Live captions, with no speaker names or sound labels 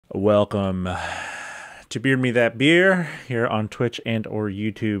Welcome to Beard Me That Beer here on Twitch and or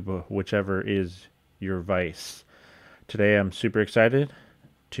YouTube, whichever is your vice. Today I'm super excited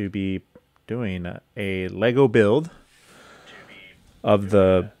to be doing a Lego build of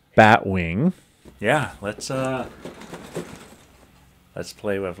the Batwing. Yeah, let's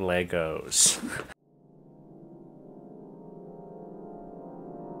play with Legos.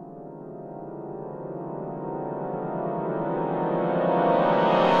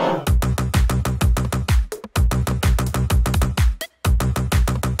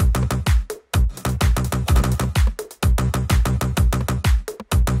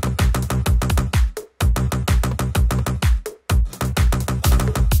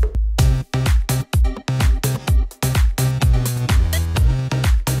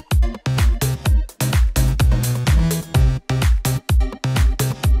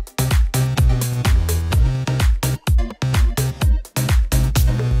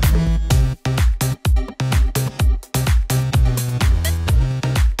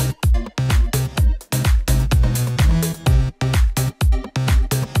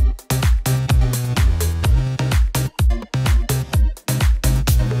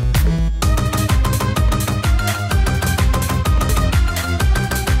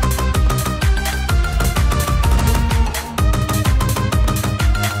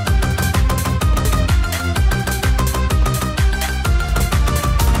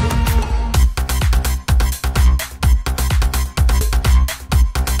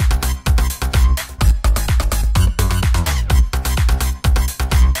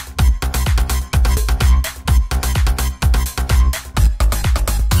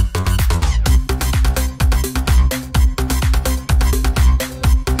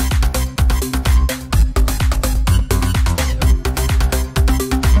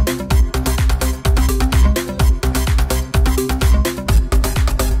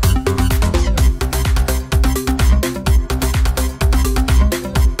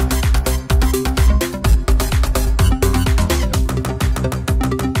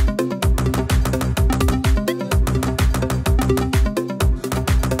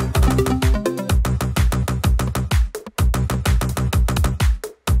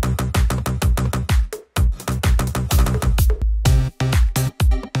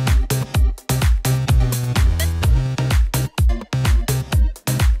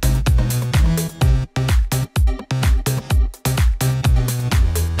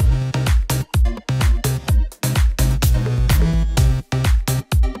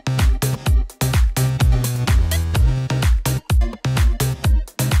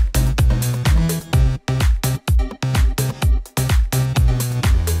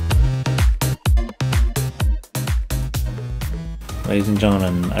 Ladies and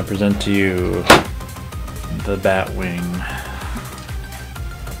gentlemen, I present to you the Batwing.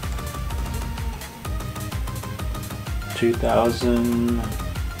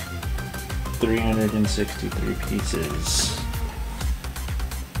 $2,363 pieces.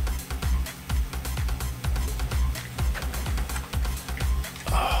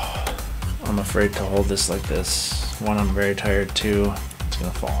 Oh, I'm afraid to hold this like this. One, I'm very tired. Two, it's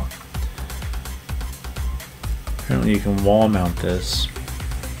gonna fall. Apparently you can wall mount this.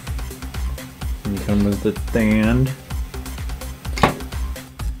 And you come with the stand.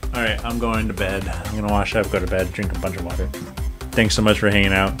 Alright, I'm going to bed. I'm gonna wash up, go to bed, drink a bunch of water. Thanks so much for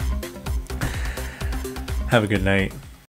hanging out. Have a good night.